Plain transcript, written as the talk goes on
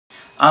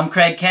I'm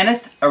Craig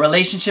Kenneth, a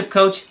relationship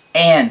coach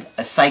and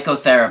a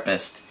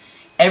psychotherapist.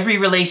 Every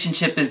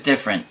relationship is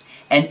different,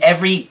 and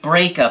every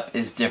breakup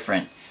is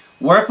different.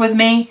 Work with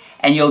me,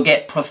 and you'll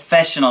get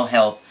professional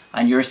help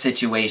on your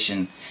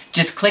situation.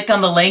 Just click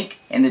on the link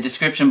in the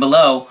description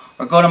below,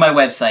 or go to my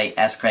website,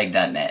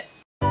 AskCraig.net.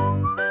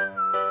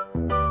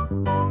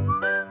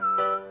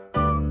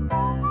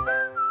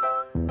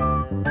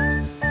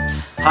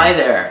 Hi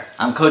there,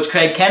 I'm Coach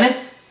Craig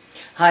Kenneth.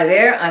 Hi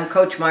there, I'm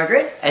Coach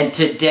Margaret. And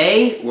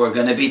today we're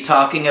going to be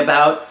talking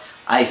about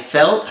I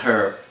felt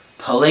her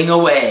pulling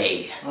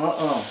away.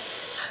 Uh-oh.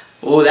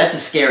 Oh, that's a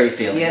scary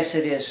feeling. Yes,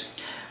 it is.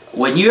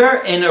 When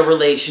you're in a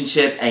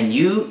relationship and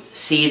you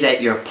see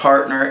that your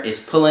partner is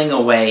pulling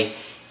away,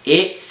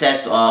 it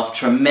sets off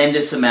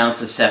tremendous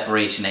amounts of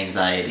separation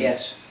anxiety.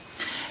 Yes.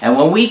 And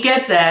when we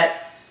get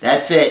that,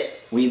 that's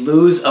it. We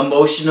lose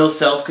emotional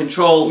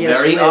self-control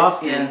very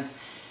often. Yeah.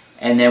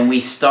 And then we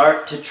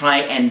start to try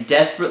and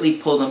desperately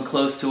pull them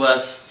close to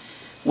us,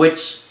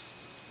 which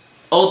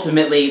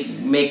ultimately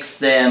makes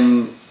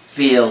them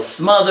feel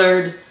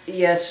smothered.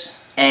 Yes.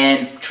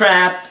 And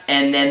trapped,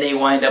 and then they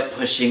wind up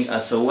pushing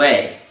us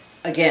away.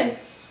 Again,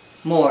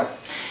 more.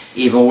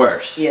 Even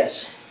worse.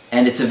 Yes.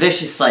 And it's a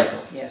vicious cycle.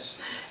 Yes.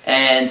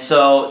 And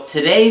so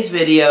today's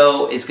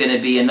video is going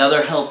to be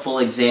another helpful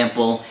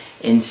example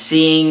in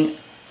seeing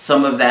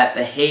some of that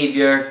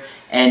behavior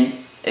and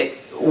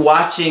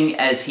watching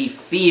as he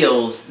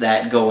feels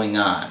that going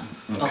on.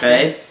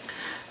 Okay?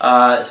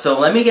 So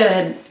let me get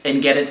ahead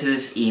and get into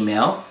this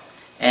email.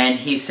 And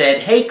he said,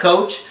 "Hey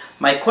Coach,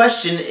 my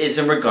question is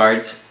in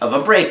regards of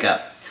a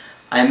breakup.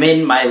 I'm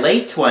in my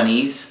late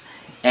 20s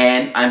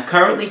and I'm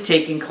currently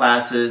taking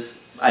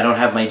classes. I don't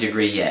have my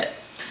degree yet.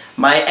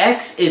 My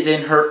ex is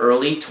in her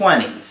early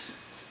 20s.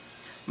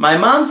 My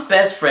mom's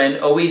best friend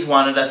always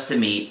wanted us to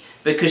meet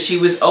because she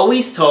was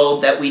always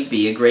told that we'd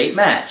be a great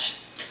match.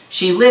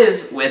 She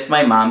lives with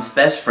my mom's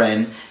best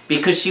friend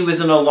because she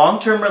was in a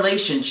long-term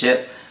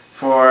relationship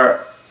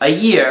for a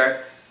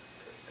year,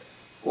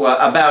 well,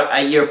 about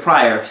a year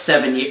prior,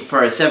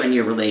 for a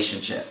 7-year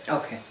relationship.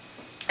 Okay.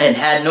 And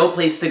had no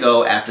place to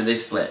go after they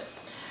split.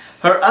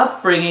 Her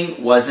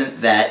upbringing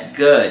wasn't that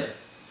good.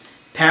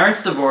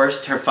 Parents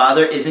divorced, her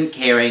father isn't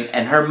caring,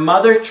 and her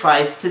mother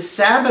tries to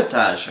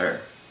sabotage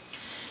her.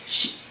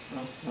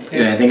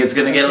 I think it's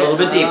going to get a little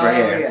bit deeper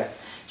here. Yeah.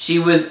 She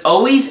was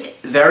always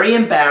very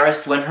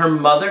embarrassed when her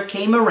mother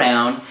came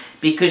around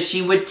because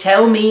she would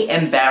tell me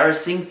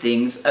embarrassing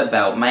things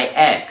about my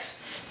ex.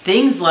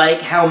 Things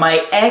like how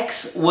my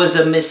ex was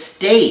a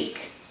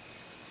mistake."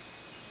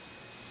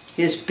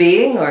 His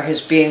being or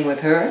his being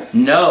with her?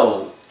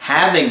 No,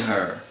 having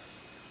her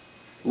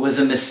was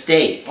a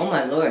mistake. Oh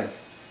my Lord.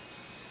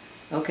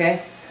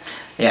 Okay.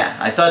 Yeah,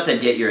 I thought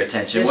that'd get your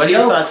attention. There's What are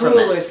your thoughts on that?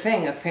 no crueler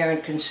thing a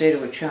parent can say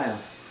to a child.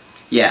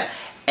 Yeah,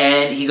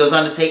 and he goes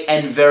on to say,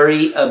 and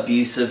very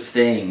abusive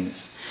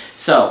things.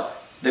 So,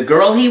 the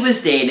girl he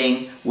was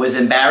dating was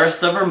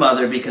embarrassed of her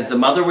mother because the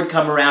mother would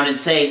come around and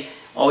say,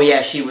 "Oh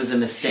yeah, she was a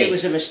mistake." She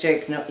was a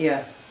mistake, no,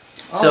 yeah.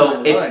 Oh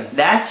So, if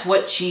that's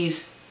what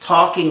she's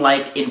talking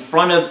like in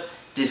front of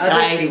this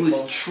guy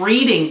who's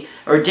treating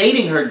or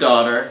dating her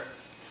daughter,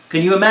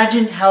 can you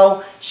imagine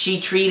how she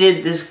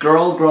treated this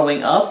girl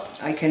growing up?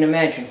 I can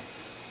imagine.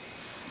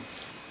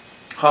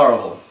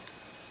 Horrible.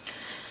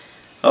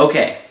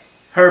 Okay.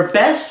 Her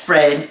best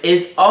friend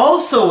is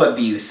also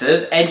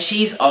abusive, and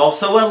she's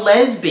also a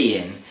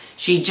lesbian.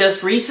 She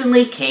just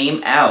recently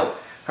came out.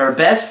 Her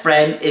best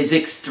friend is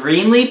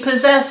extremely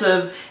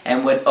possessive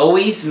and would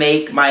always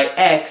make my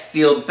ex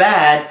feel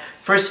bad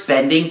for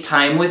spending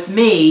time with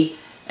me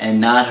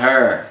and not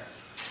her.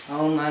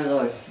 Oh my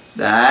Lord.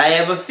 I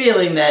have a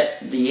feeling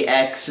that the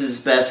ex's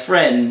best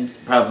friend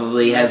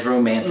probably has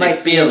romantic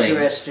feelings. Might be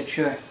interested,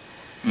 sure.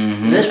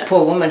 This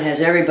poor woman has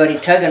everybody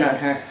tugging on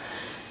her.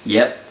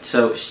 Yep.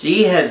 So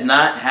she has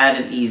not had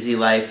an easy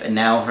life, and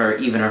now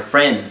even her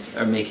friends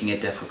are making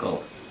it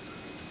difficult.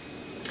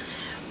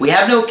 We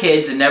have no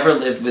kids and never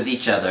lived with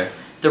each other.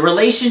 The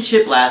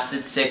relationship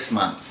lasted 6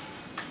 months.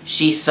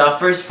 She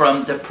suffers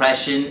from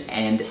depression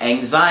and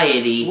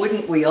anxiety.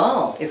 Wouldn't we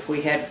all if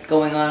we had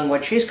going on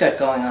what she's got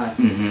going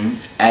on?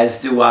 As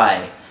do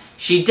I.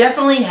 She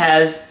definitely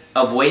has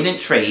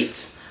avoidant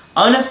traits,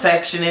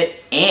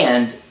 unaffectionate,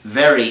 and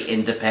very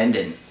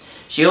independent.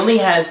 She only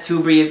has 2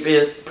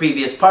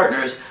 previous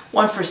partners,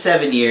 one for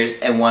 7 years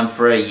and one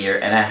for a year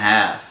and a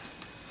half.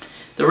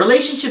 The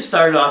relationship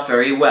started off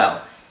very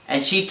well,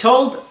 and she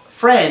told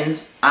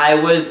friends I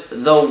was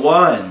the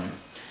one.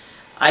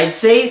 I'd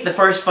say the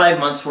first 5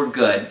 months were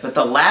good, but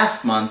the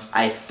last month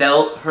I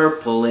felt her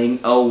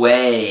pulling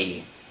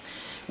away.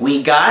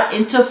 We got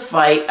into a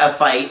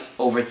fight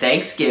over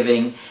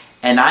Thanksgiving,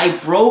 and I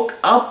broke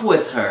up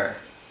with her.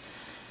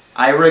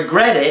 I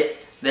regret it.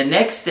 The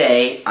next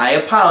day, I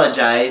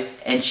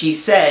apologized, and she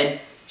said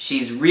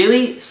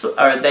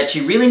that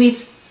she really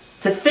needs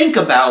to think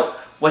about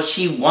what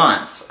she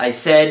wants. I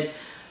said,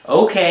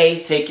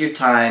 "Okay, take your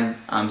time.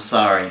 I'm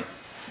sorry."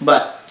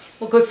 But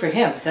well, good for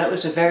him. That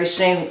was a very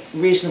sane,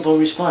 reasonable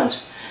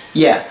response.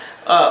 Yeah.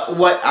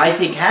 What I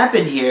think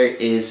happened here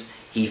is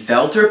He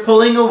felt her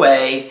pulling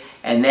away,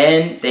 and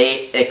then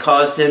it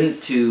caused him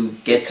to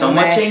get so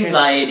much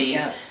anxiety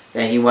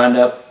that he wound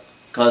up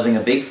causing a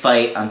big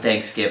fight on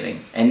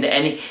Thanksgiving. And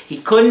he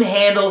couldn't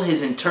handle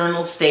his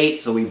internal state,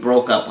 so he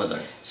broke up with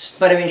her.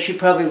 But I mean, she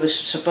probably was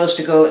supposed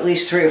to go at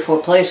least 3 or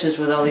 4 places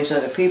with all these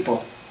other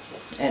people.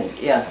 And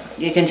yeah,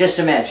 you can just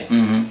imagine.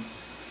 Mm-hmm.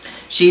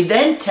 She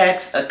then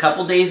texts a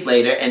couple days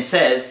later and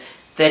says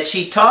that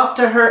she talked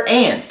to her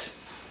aunt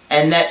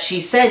and that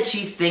she said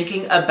she's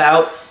thinking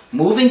about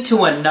moving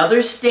to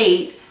another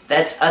state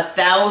that's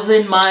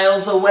 1,000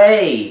 miles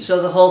away.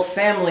 So the whole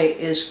family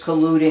is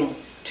colluding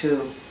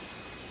to,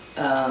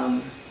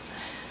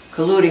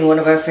 colluding, one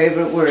of our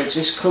favorite words,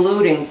 is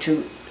colluding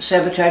to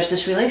sabotage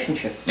this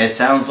relationship. It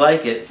sounds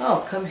like it.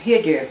 Oh, come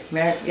here, dear.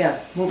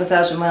 Move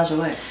 1,000 miles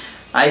away.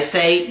 I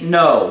say,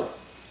 no,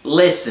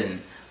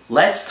 listen,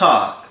 let's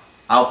talk.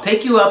 I'll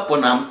pick you up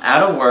when I'm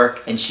out of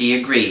work, and she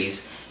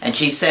agrees. And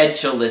she said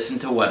she'll listen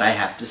to what I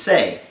have to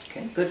say.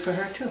 Okay, good for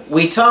her too.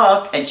 We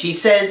talk, and she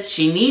says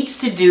she needs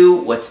to do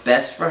what's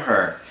best for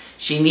her.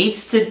 She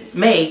needs to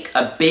make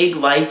a big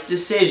life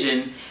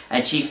decision,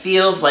 and she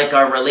feels like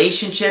our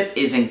relationship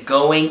isn't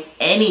going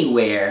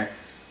anywhere,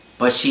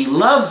 but she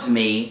loves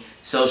me,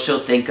 so she'll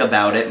think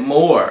about it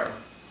more.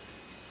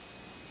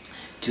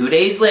 2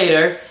 days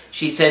later,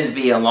 she sends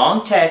me a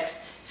long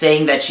text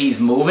saying that she's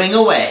moving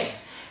away,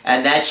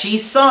 and that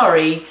she's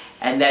sorry,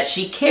 and that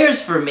she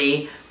cares for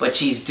me, but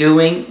she's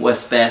doing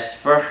what's best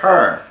for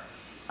her.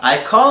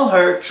 I call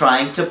her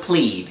trying to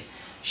plead.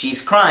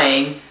 She's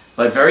crying,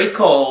 but very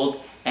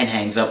cold, and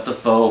hangs up the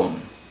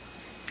phone.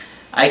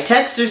 I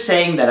text her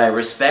saying that I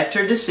respect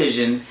her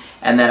decision,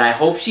 and that I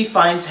hope she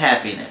finds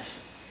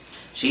happiness.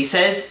 She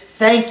says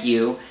thank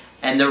you,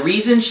 and the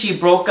reason she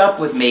broke up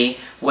with me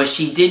was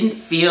she didn't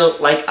feel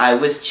like I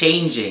was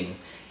changing.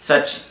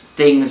 Such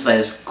things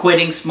as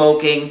quitting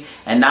smoking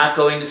and not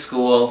going to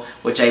school,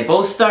 which I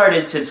both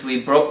started since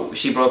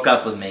she broke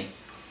up with me.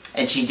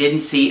 And she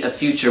didn't see a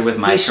future with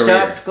my career. He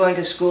stopped going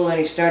to school and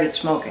he started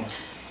smoking.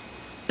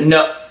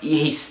 No,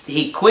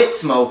 he quit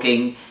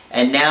smoking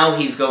and now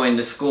he's going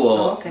to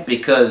school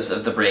because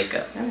of the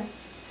breakup. All right.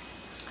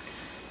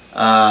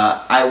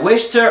 I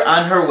wished her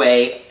on her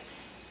way,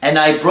 and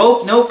I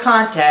broke no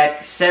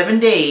contact 7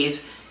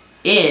 days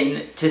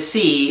in to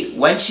see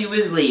when she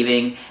was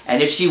leaving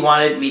and if she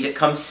wanted me to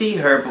come see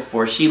her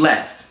before she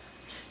left.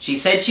 She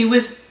said she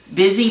was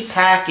busy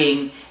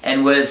packing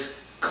and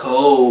was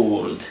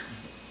cold.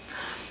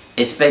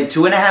 It's been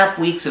 2.5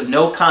 weeks of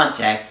no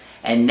contact,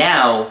 and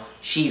now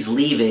she's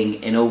leaving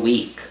in a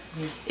week.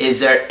 Is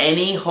there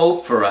any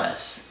hope for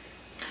us?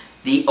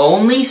 The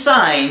only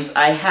signs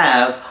I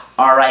have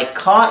are I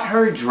caught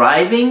her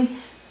driving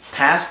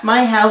past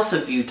my house a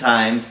few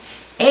times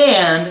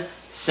and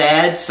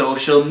sad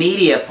social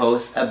media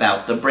posts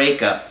about the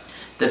breakup.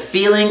 The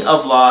feeling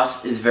of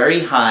loss is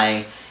very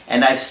high,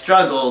 and I've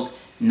struggled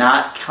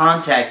not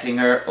contacting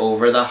her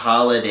over the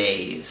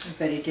holidays.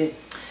 I bet he did.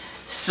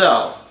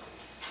 So,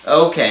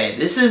 okay,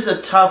 this is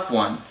a tough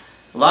one.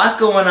 A lot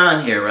going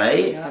on here,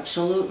 right? Yeah,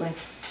 absolutely.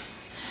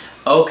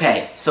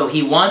 Okay, so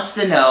he wants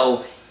to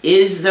know,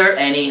 is there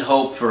any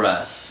hope for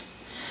us?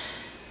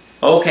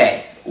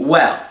 Okay,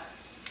 well,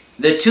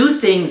 the 2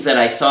 things that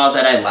I saw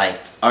that I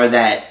liked are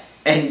that,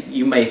 and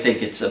you may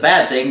think it's a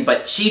bad thing,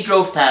 but she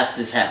drove past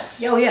his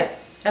house. Oh yeah,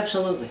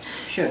 absolutely,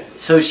 sure.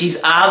 So she's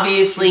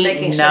obviously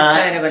not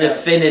kind of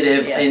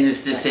definitive in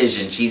this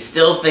decision. Right. She's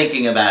still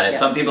thinking about it. Yeah.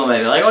 Some people may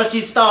be like, oh,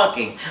 she's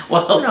stalking.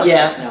 Well, no,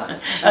 yeah, she's not.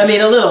 I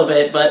mean, a little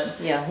bit, but...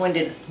 Yeah, when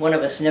did one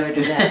of us never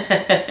do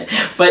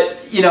that?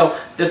 But, you know,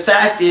 the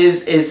fact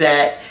is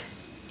that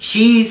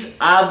she's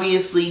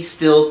obviously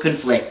still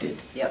conflicted.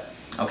 Yep.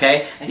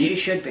 Okay? And she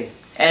should be.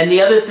 And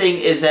the other thing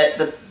is that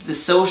the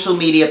social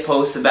media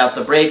posts about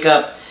the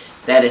breakup,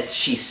 that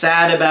she's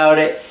sad about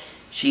it,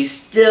 she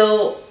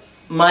still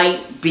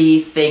might be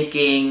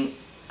thinking,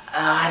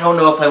 I don't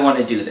know if I want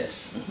to do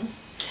this.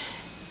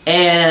 Mm-hmm.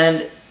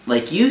 And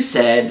like you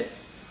said,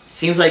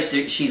 seems like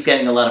she's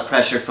getting a lot of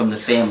pressure from the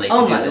family to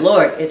do this. Oh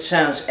my Lord, it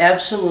sounds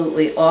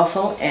absolutely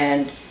awful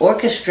and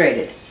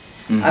orchestrated.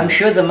 Mm-hmm. I'm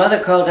sure the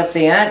mother called up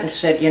the aunt and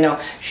said, you know,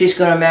 she's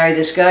going to marry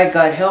this guy,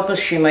 God help us,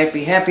 she might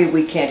be happy,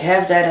 we can't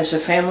have that as a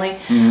family,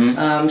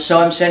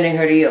 so I'm sending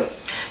her to you.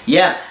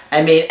 Yeah,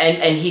 I mean,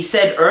 and he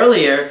said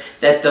earlier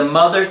that the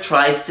mother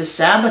tries to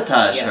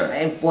sabotage her.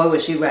 And boy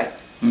was he right.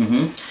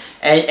 Mm-hmm.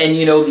 And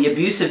you know, the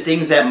abusive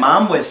things that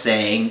Mom was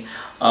saying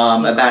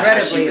about how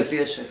she was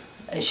abusive.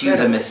 She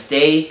was a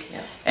mistake.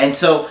 Yeah. And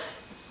so,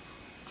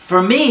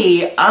 for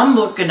me, I'm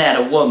looking at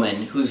a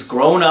woman who's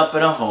grown up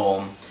in a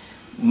home.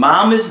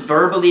 Mom is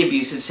verbally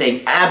abusive,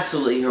 saying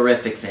absolutely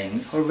horrific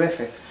things.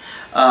 Horrific.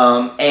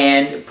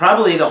 And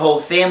probably the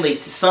whole family,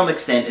 to some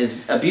extent,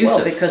 is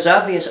abusive. Well, because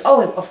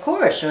of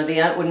course, or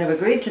the aunt wouldn't have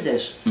agreed to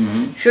this.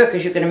 Mm-hmm. Sure,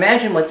 because you can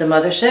imagine what the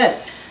mother said.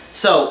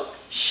 So,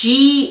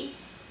 she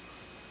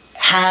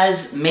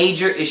has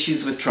major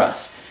issues with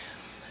trust.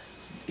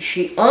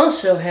 She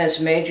also has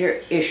major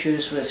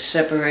issues with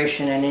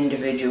separation and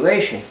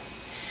individuation,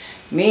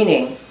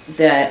 meaning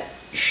that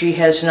she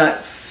has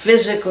not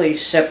physically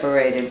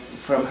separated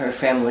from her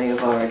family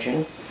of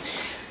origin,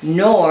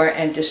 nor,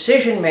 and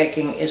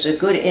decision-making is a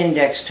good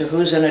index to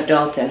who's an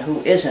adult and who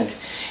isn't.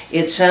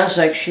 It sounds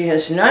like she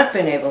has not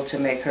been able to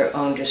make her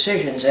own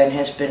decisions and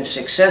has been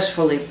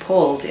successfully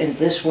pulled in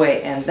this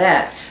way and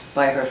that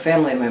by her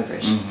family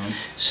members.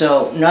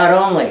 So not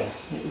only,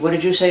 what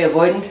did you say,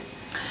 avoidant?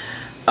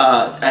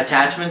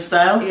 Attachment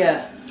style?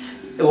 Yeah.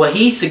 Well,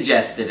 he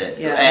suggested it,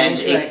 Yeah, and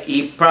he's right.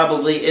 he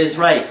probably is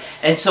right.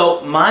 And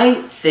so my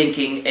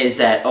thinking is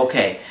that,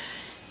 okay,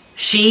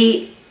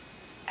 she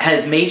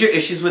has major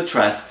issues with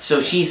trust,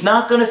 so she's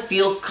not going to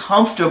feel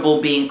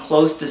comfortable being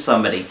close to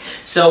somebody.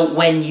 So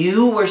when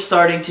you were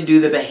starting to do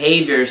the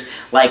behaviors,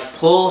 like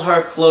pull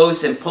her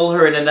close and pull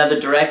her in another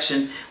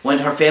direction, when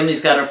her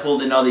family's got her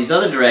pulled in all these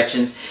other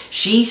directions,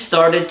 she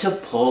started to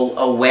pull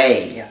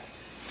away. Yeah.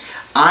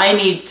 I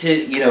need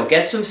to,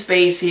 get some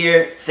space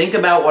here, think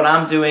about what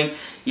I'm doing.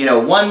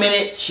 1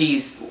 minute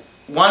she's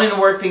wanting to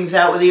work things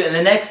out with you, and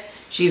the next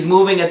she's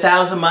moving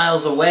 1,000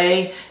 miles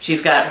away.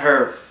 She's got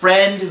her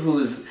friend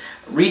who's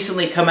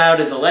recently come out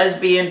as a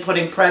lesbian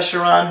putting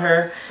pressure on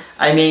her.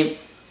 I mean,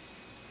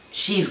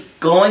 she's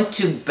going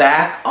to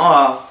back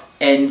off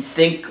and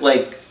think,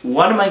 like,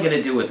 what am I going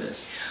to do with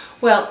this?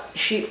 Well,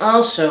 she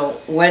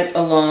also went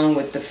along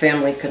with the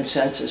family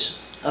consensus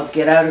of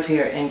get out of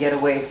here and get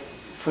away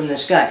from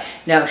this guy.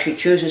 Now, if she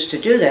chooses to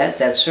do that,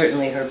 that's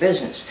certainly her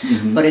business.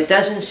 But it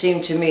doesn't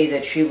seem to me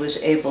that she was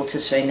able to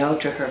say no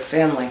to her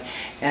family,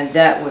 and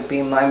that would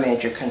be my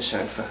major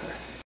concern for her.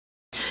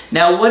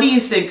 Now, what do you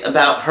think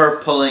about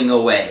her pulling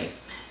away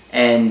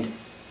and,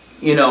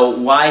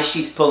 why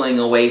she's pulling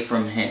away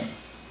from him?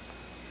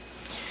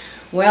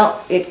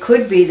 Well, it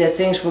could be that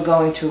things were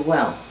going too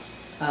well.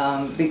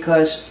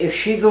 Because if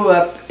she grew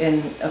up in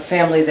a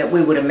family that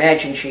we would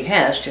imagine she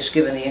has, just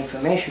given the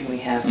information we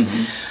have,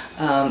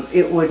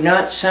 it would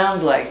not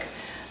sound like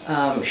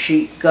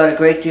she got a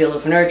great deal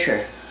of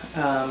nurture.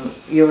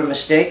 You're a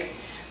mistake.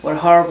 What a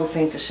horrible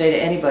thing to say to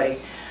anybody.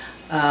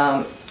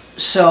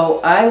 So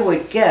I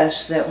would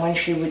guess that when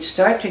she would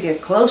start to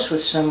get close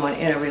with someone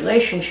in a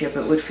relationship,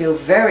 it would feel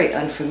very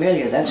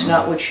unfamiliar. That's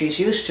not what she's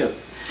used to.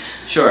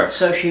 Sure.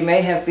 So she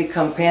may have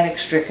become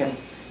panic-stricken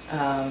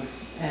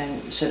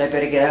and said, I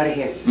better get out of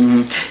here.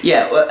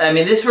 Yeah, well, I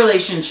mean, this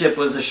relationship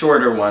was a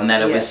shorter one,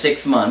 that it was Yes.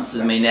 6 months.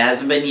 I mean, it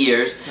hasn't been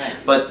years. Right.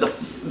 But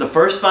the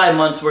first 5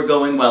 months were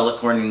going well,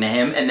 according to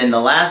him. And then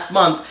the last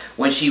month,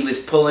 when she was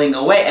pulling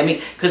away, I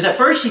mean, because at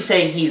first she's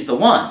saying he's the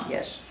one.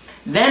 Yes.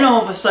 Then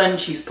all of a sudden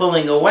she's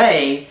pulling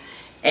away,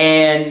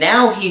 and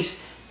now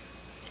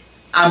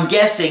I'm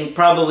guessing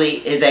probably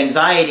his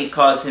anxiety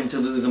caused him to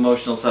lose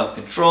emotional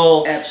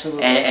self-control.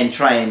 Absolutely. And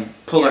try and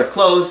pull her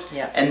close.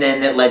 Yeah. And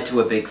then it led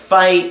to a big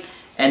fight.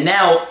 And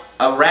now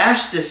a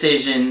rash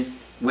decision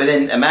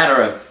within a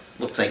matter of,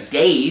 looks like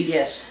days.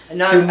 Yes.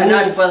 Not to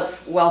a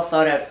move well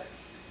thought out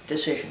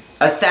decision.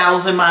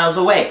 1,000 miles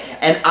away. Yeah.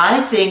 And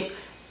I think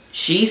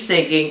she's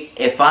thinking,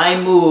 if I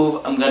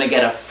move, I'm going to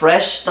get a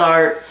fresh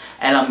start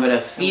and I'm going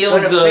to feel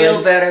I'm gonna good.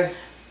 feel better.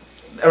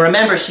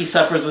 Remember, she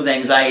suffers with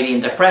anxiety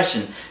and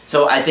depression.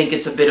 So I think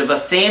it's a bit of a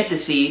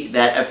fantasy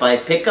that if I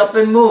pick up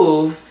and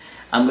move,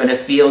 I'm going to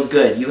feel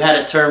good. You had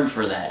a term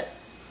for that.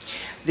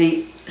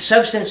 The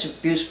substance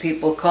abuse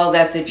people call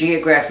that the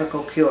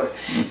geographical cure,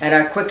 and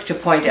are quick to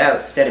point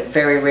out that it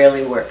very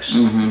rarely works.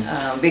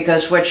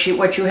 Because what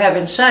you have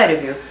inside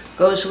of you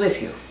goes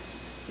with you.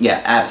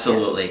 Yeah,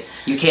 absolutely.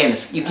 You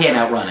can't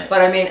outrun it.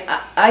 But I mean,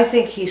 I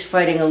think he's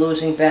fighting a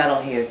losing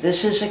battle here.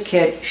 This is a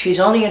kid, she's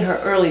only in her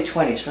early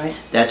 20s, right?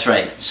 That's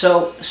right.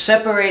 So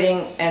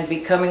separating and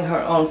becoming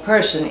her own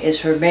person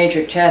is her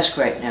major task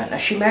right now. Now,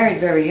 she married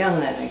very young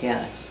then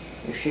again,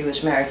 if she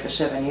was married for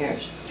 7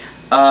 years.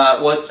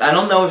 Well, I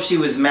don't know if she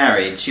was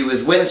married. She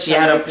was with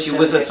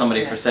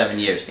somebody Yeah. for 7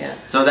 years. Yeah.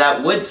 So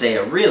that would say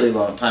a really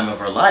long time of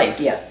her life.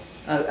 Yeah,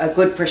 a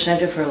good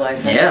percent of her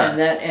life. Yeah. And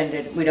that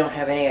ended, we don't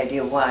have any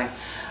idea why.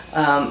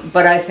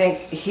 But I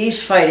think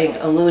he's fighting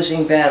a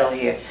losing battle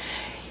here.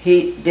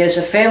 There's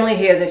a family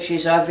here that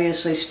she's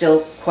obviously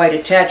still quite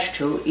attached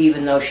to,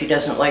 even though she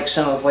doesn't like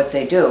some of what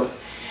they do.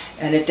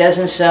 And it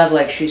doesn't sound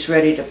like she's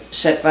ready to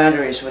set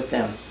boundaries with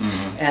them.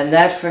 And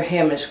that for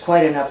him is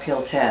quite an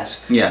uphill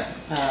task. Yeah.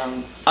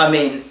 I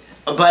mean,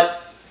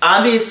 but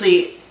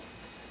obviously,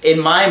 in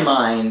my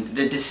mind,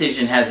 the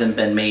decision hasn't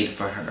been made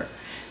for her.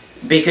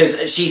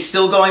 Because she's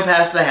still going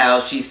past the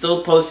house, she's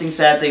still posting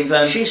sad things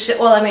on...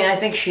 Well, I mean, I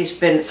think she's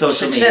been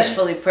social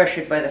successfully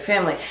pressured by the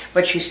family,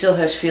 but she still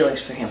has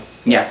feelings for him.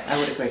 Yeah. I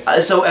would agree.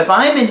 So if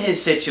I'm in his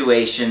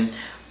situation,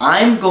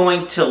 I'm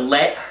going to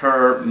let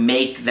her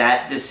make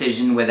that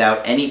decision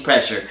without any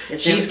pressure.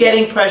 She's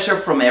getting pressure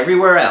from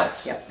everywhere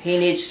else. Yep. He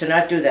needs to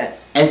not do that.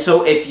 And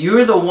so if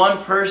you're the one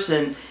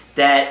person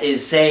that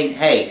is saying,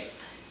 hey,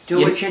 Do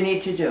what you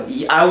need to do.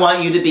 I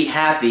want you to be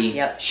happy,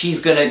 Yep.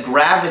 she's going to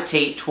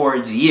gravitate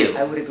towards you.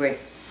 I would agree.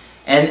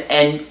 And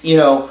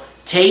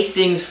take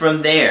things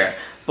from there.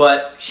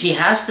 But she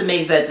has to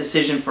make that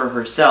decision for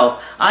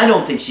herself. I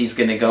don't think she's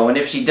going to go, and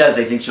if she does,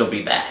 I think she'll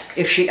be back.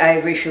 I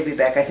agree she'll be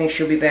back. I think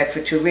she'll be back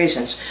for two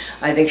reasons.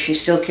 I think she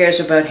still cares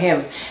about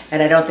him,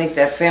 and I don't think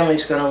that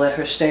family's going to let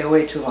her stay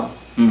away too long.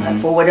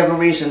 For whatever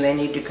reason, they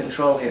need to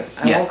control her.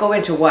 I won't go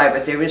into why,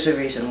 but there is a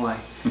reason why.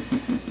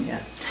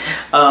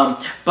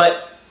 But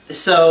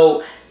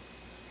so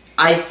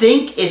I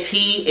think if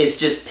he is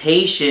just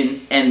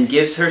patient and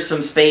gives her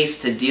some space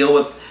to deal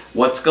with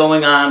what's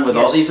going on with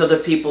all these other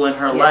people in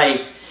her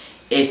life,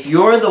 if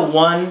you're the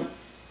one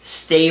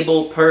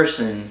stable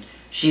person,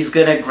 she's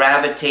going to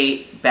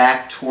gravitate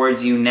back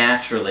towards you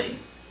naturally.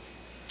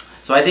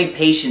 So I think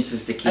patience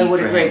is the key for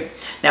him.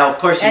 Now, of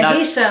course, and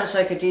he sounds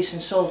like a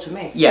decent soul to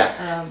me.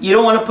 Yeah. You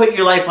don't want to put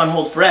your life on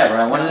hold forever.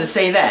 I wanted to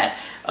say that.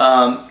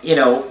 You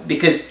know,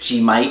 because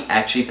she might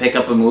actually pick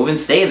up a move and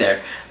stay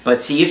there.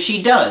 But see if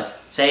she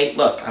does. Say,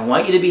 look, I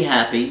want you to be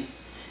happy.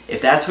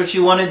 If that's what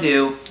you want to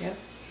do,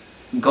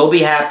 go be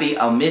happy.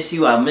 I'll miss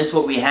you. I'll miss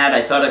what we had.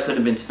 I thought it could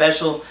have been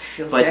special.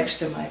 She'll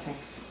text him, I think.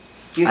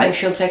 Do you think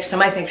she'll text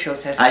him? I think she'll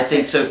text him. I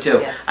think so too.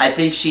 Yeah. I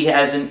think she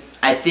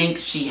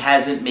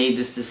hasn't made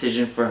this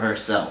decision for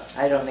herself.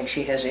 I don't think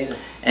she has either.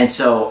 And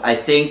so I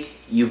think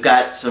you've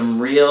got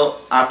some real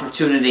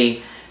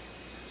opportunity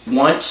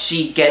once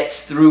she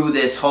gets through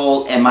this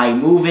whole am I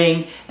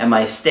moving, am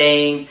I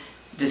staying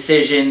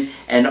decision,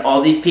 and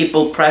all these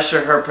people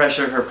pressure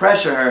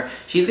her,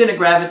 she's going to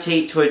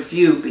gravitate towards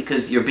you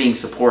because you're being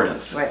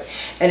supportive. Right.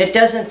 And it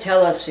doesn't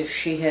tell us if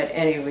she had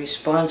any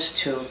response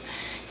to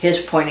his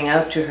pointing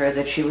out to her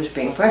that she was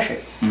being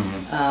pressured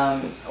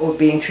or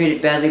being treated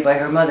badly by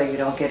her mother. You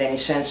don't get any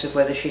sense of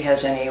whether she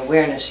has any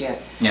awareness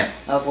yet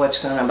of what's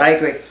going on. But I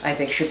agree. I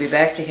think she'll be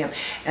back to him.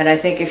 And I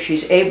think if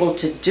she's able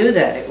to do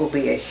that, it will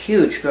be a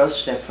huge growth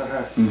step for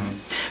her.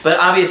 But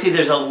obviously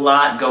there's a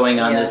lot going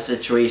on in this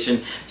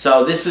situation.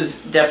 So this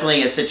is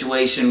definitely a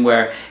situation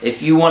where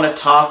if you want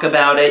to talk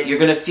about it, you're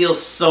going to feel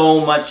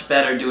so much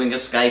better doing a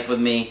Skype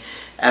with me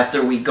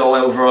after we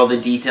go over all the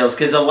details,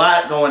 because a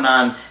lot going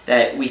on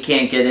that we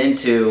can't get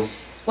into.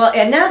 Well,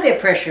 and now they're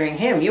pressuring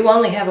him. You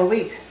only have a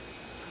week,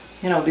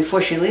 you know,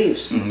 before she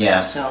leaves.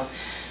 Yeah. So,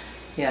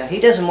 yeah, he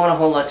doesn't want a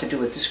whole lot to do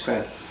with this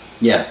crowd.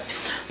 Yeah.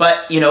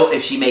 But, you know,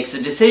 if she makes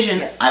a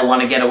decision, I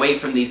want to get away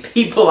from these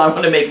people, I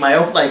want to make my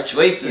own life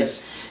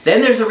choices,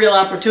 then there's a real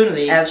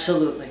opportunity.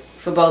 Absolutely.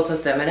 For both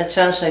of them. And it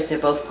sounds like they're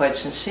both quite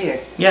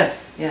sincere. Yeah.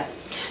 Yeah.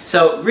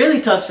 So,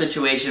 really tough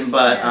situation,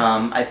 but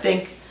I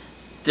think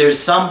there's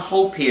some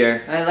hope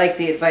here. I like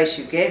the advice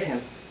you gave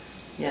him.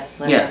 Yeah,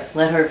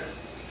 let her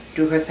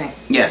do her thing.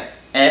 Yeah,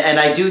 and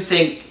I do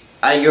think,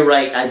 you're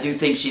right, I do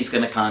think she's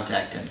going to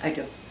contact him. I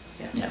do,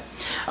 yeah.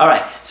 All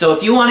right, so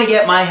if you want to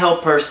get my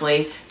help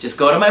personally, just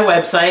go to my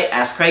website,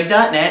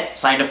 AskCraig.net,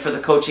 sign up for the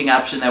coaching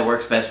option that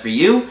works best for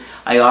you.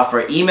 I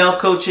offer email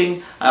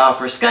coaching, I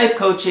offer Skype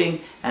coaching,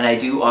 and I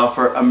do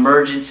offer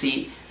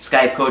emergency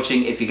Skype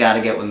coaching if you got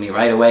to get with me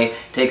right away.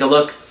 Take a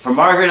look for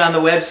Margaret on the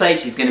website.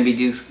 She's going to be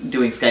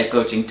doing Skype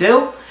coaching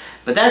too.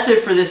 But that's it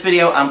for this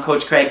video. I'm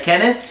Coach Craig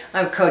Kenneth.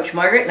 I'm Coach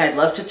Margaret, and I'd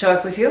love to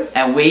talk with you.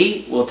 And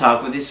we will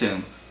talk with you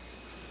soon.